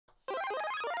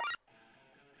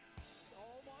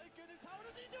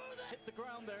the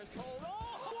ground there is cold. Oh,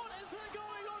 what is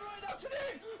going on right now?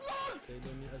 Run! They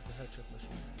know me as the headshot machine.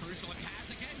 Crucial attacks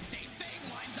again, same thing,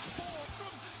 lines up forward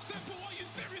from Simple. Are you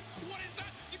serious? What is that?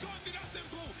 You can't do that,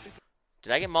 Simple.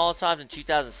 Did I get Molotov in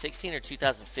 2016 or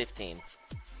 2015?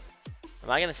 Am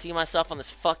I gonna see myself on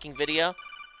this fucking video?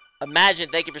 Imagine,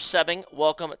 thank you for subbing.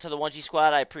 Welcome to the 1G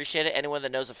squad. I appreciate it. Anyone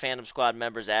that knows a Phantom Squad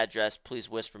member's address, please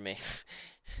whisper me.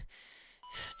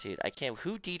 Dude, I can't.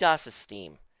 Who DDoSes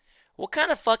Steam? What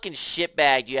kind of fucking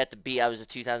shitbag do you have to be? I was in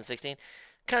 2016.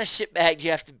 What kind of shitbag do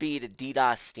you have to be to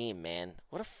DDoS Steam, man?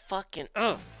 What a fucking.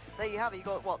 Ugh. There you have it. You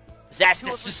got what? Zastus. 2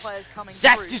 or 3 players coming through.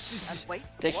 And wait,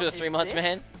 thanks for the 3 months, this?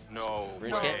 man. No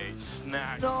way,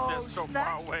 Snacks. No, They're so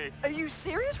Snacks. far away. Are you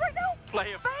serious right now?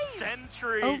 Play of the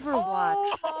century.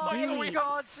 Overwatch. Oh Really? my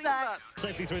God, Snacks.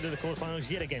 Safely through to the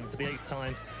quarterfinals yet again for the 8th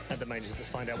time at the majors. Let's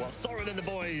find out what Thorin and the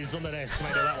boys on the desk made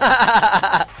of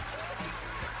that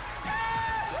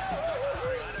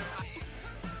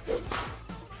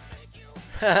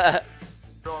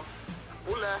one.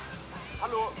 Olle,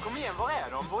 hallå, kom igen, var är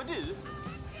de? Var är du?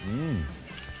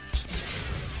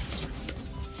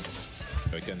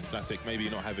 Again, classic, maybe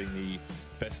not having the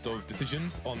best of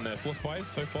decisions on their force buys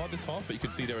so far this half, but you can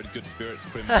see they're in good spirits.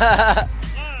 Wow,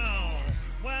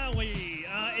 wowee,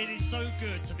 it is so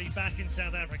good to be back in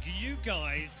South Africa. You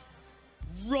guys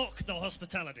rock the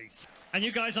hospitality. And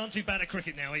you guys aren't too bad at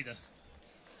cricket now either.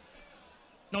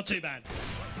 Not too bad.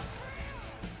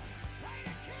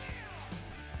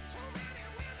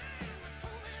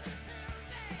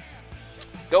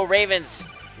 Go Ravens.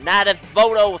 Nada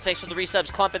Voto, thanks for the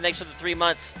resubs. Clumpin, thanks for the 3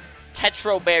 months.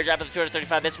 Tetro Bear, dropping the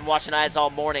 235 bits. Been watching ads all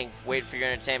morning. Waiting for your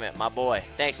entertainment. My boy.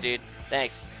 Thanks, dude.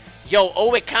 Thanks. Yo,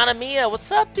 Economia,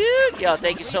 what's up, dude? Yo,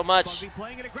 thank you so much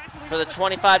for the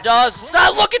 $25.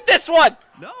 Stop, look at this one!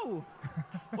 No!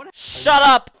 Shut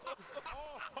up!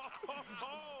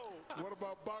 What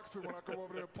about boxing when I come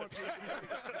over there and punch you?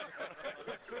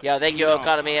 Yo, thank you,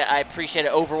 Economia. I appreciate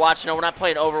it. Overwatch. No, we're not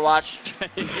playing Overwatch.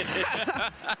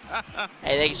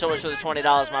 Hey, thank you so much for the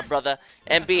 $20, my brother.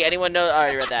 MB, anyone know?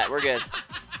 Alright, you read that. We're good.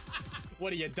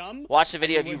 What are you, dumb? Watch the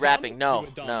video of you rapping. No,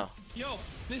 no. Yo,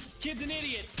 this kid's an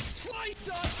idiot. Slice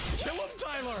up! Kill him,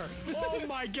 Tyler! Oh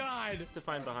my God!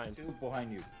 Define behind. Two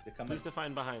behind you. They're coming. Please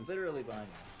define behind. Literally behind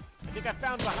you. I think I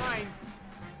found behind.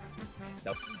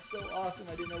 This is so awesome.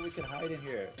 I didn't know we could hide in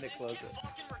here. And it closed it.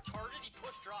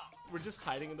 We're just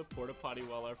hiding in the porta potty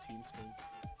while our team screams.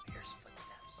 Here's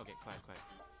footsteps. Okay, quiet, quiet.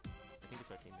 I think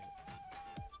it's our teammate.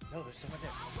 No, there's someone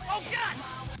there. Oh God!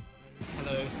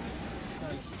 Hello.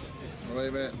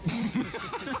 Alright, mate.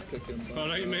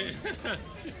 Alright, mate.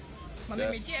 My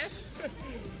name is Jeff.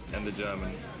 And the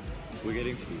German. We're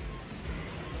getting food.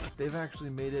 They've actually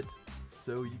made it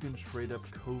so you can trade up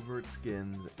covert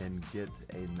skins and get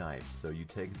a knife. So you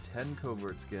take 10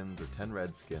 covert skins or 10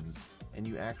 red skins and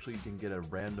you actually can get a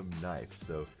random knife.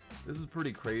 So this is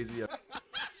pretty crazy.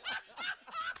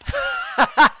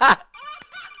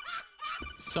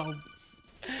 So,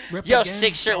 Yo,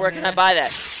 6 shirt, where can I buy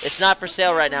that? It's not for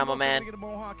sale right now, my man.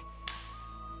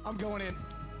 I'm going in.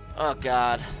 Oh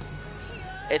God.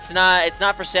 It's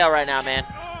not for sale right now, man.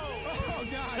 Oh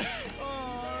God. Oh,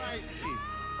 all right.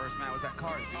 first man was that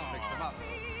card, so he picks them up.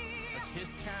 A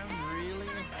kiss cam, really?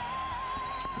 There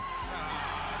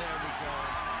we go.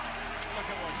 Look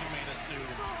at what you made us do.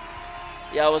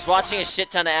 Yo, I was watching a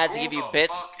shit ton of ads to give you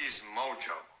bits. What the fuck is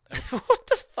Mojo? What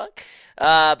the fuck?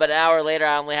 But an hour later,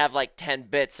 I only have like 10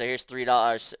 bits, so here's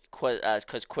 $3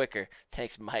 cause quicker.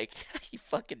 Thanks, Mike. You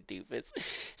fucking doofus.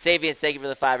 Savians, thank you for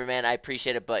the fiber, man. I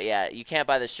appreciate it, but yeah, you can't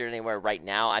buy this shirt anywhere right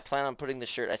now. I plan on putting the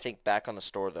shirt, I think, back on the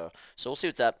store, though. So we'll see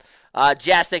what's up.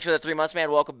 Jazz, thanks for the 3 months, man.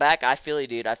 Welcome back. I feel you,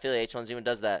 dude. I feel you. H1Z1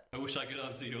 does that. I wish I could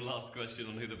answer your last question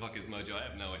on who the fuck is Mojo. I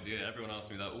have no idea. Everyone asks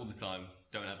me that all the time.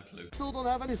 Don't have a clue. Still don't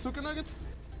have any Suka Nuggets?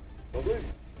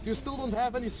 You still don't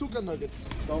have any Suka Nuggets?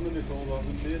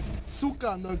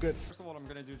 Suka Nuggets. First of all, I'm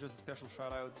gonna do just a special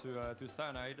shout out to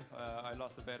Cyanide. I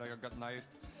lost a bet, I got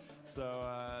knifed. So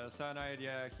Cyanide,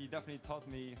 yeah, he definitely taught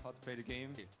me how to play the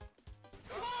game.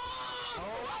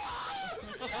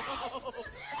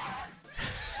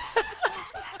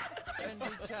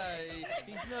 NBK,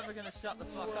 he's never gonna shut the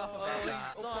fuck up about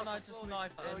that. Cyanide just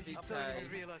knifed NBK. I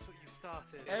didn't realise what you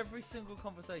started. Every single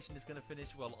conversation is gonna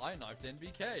finish, well, I knifed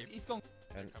NBK. He's gone.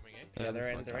 Coming in. Yeah, they're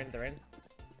in. Okay,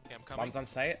 I'm coming. Bombs on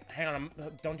site. Hang on,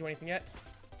 don't do anything yet.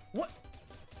 What?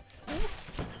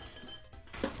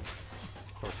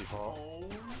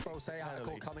 Bro, say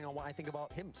article coming on what I think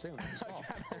about him soon.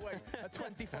 A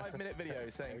 25-minute video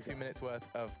saying 2 minutes worth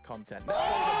of content.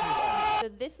 So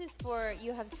this is for,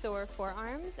 you have sore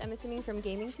forearms, I'm assuming from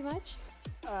gaming too much?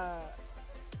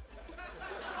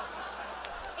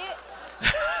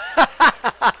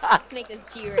 Let's make this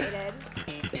G-rated.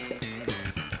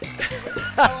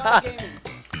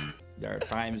 There are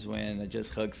times when I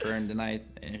just hug Fern the night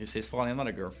and he says, "Falling, I'm not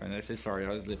a girlfriend." I say, "Sorry, I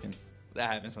was sleeping."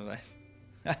 That happens sometimes.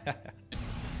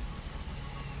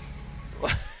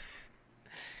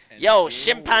 Yo,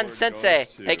 Shimpan Sensei,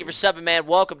 thank you for subbing, man.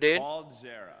 Welcome, dude.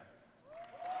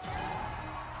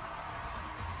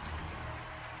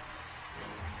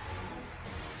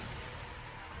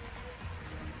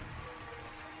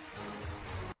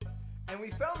 And we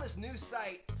found this new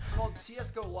site called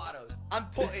CSGO Lottos. I'm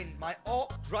putting my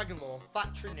alt Dragonlord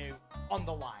Factory New on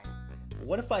the line.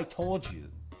 What if I told you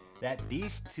that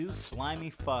these two slimy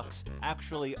fucks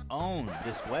actually own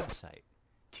this website?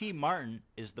 T. Martin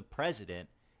is the president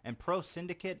and Pro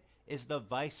Syndicate is the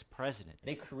vice president.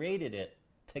 They created it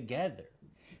together.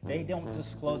 They don't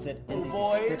disclose it in the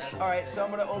boys, alright, so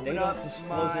I'm gonna open up They don't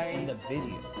disclose it in the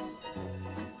video.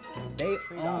 They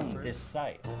own this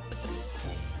site.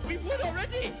 We've won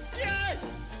already! Yes!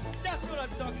 That's what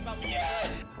I'm talking about. Yes!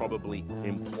 Probably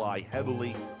imply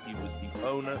heavily he was the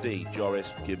owner. D.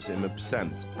 Joris gives him a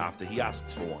percent after he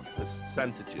asks for one.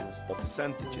 Percentages or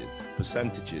percentages.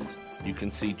 Percentages. You can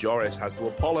see Joris has to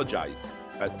apologize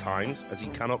at times as he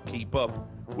cannot keep up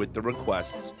with the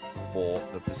requests for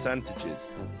the percentages.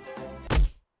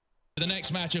 The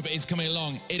next matchup is coming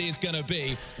along. It is going to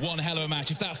be one hell of a match.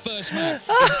 If that first match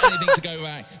is anything to go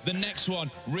back, the next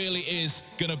one really is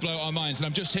going to blow our minds. And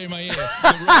I'm just hearing my ear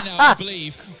that right now I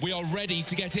believe we are ready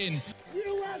to get in.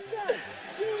 USA!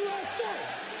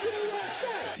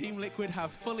 Team Liquid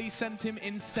have fully sent him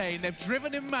insane. They've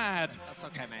driven him mad. That's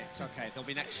okay, mate. It's okay. There'll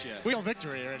be next year. We'll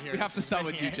victory right here. We have to start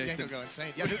with you, Jason. Go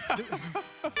insane. Yeah,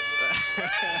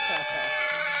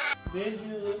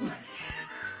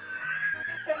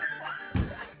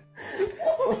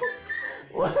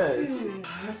 What?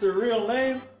 That's a real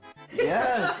name?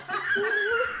 Yes.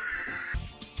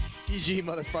 GG,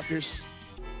 motherfuckers.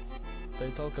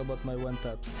 They talk about my one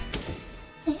taps.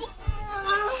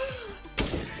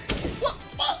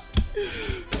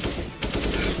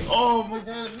 Oh my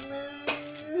god,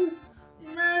 man.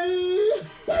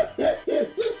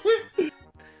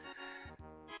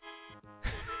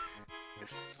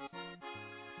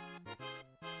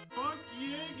 Fuck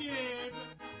you again.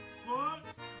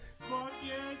 Fuck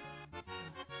you.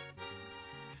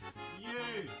 You.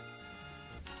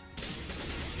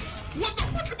 What the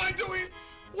fuck am I doing?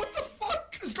 What the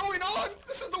fuck is going on?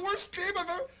 This is the worst game I've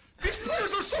ever... These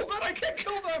players are so bad I can't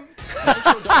kill them!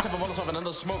 Nitro does have a Molotov and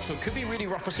another smoke, so it could be really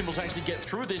rough for Simple to actually get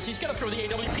through this. He's gonna throw the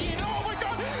AWP in. Oh my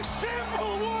god!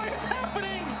 Simple, what is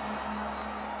happening?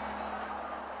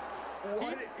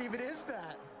 What even is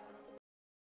that?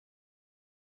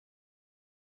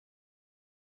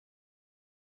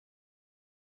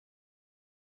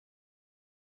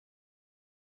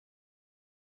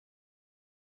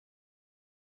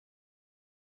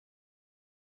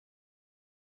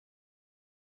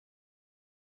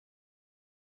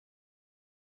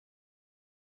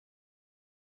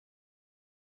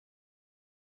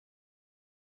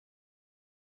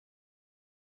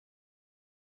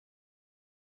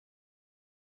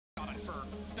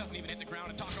 Doesn't even hit the ground,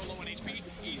 and Taco low on HP.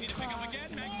 Easy to pick up again.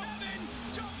 McLovin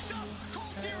jumps up.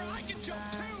 Colt's here. I can jump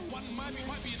too. One might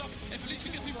be enough. If at least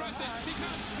we get two Francis, he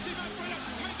can. Team right up.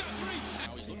 Make that three.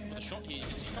 Now he's looking for the shot here. You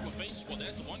can see proper faces. Well,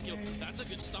 there's the one kill. That's a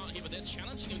good start here, but they're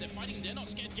challenging him. They're fighting. They're not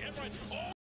scared. Get right.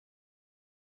 Oh!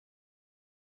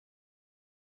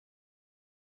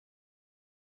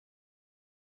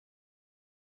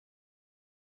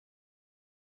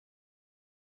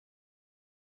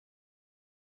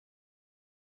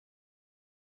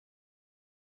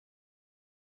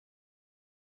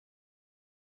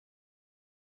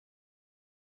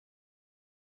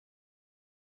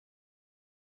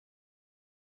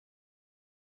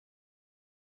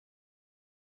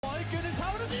 My goodness,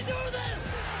 how does he do this?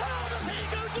 How does he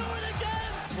go do it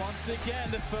again? Once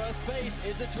again, the first base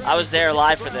is a dragon. I was there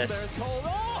live for this. There's Cole. Oh,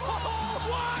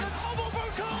 what? Double for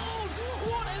Cole!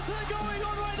 What is going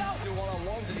on right now?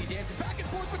 One-on-ones as he dances back and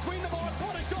forth between the bars.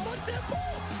 What a shot on Simple!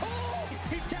 Oh,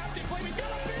 he's tapped in flame. He's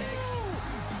got a big.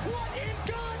 What in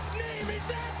God's name is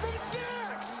that from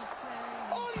Snacks?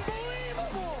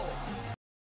 Unbelievable!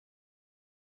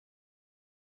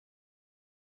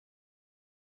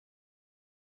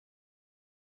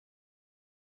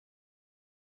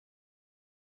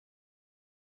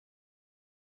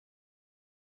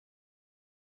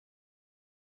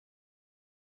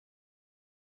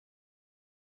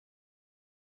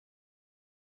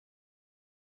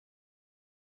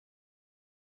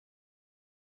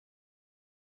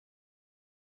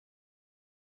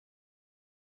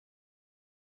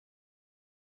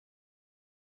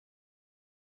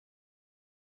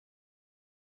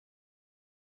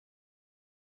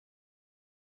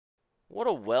 What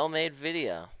a well-made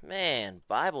video. Man,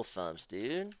 Bible thumbs,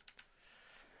 dude.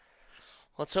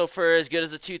 Let's hope for as good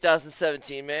as a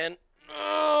 2017, man.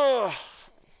 Ugh.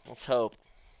 Let's hope.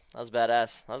 That was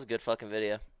badass. That was a good fucking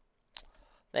video.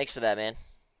 Thanks for that, man.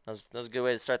 That was a good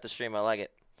way to start the stream. I like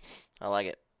it. I like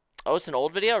it. Oh, it's an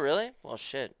old video? Really? Well,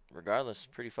 shit. Regardless,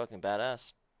 pretty fucking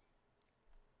badass.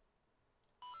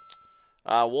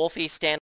 Wolfie, stand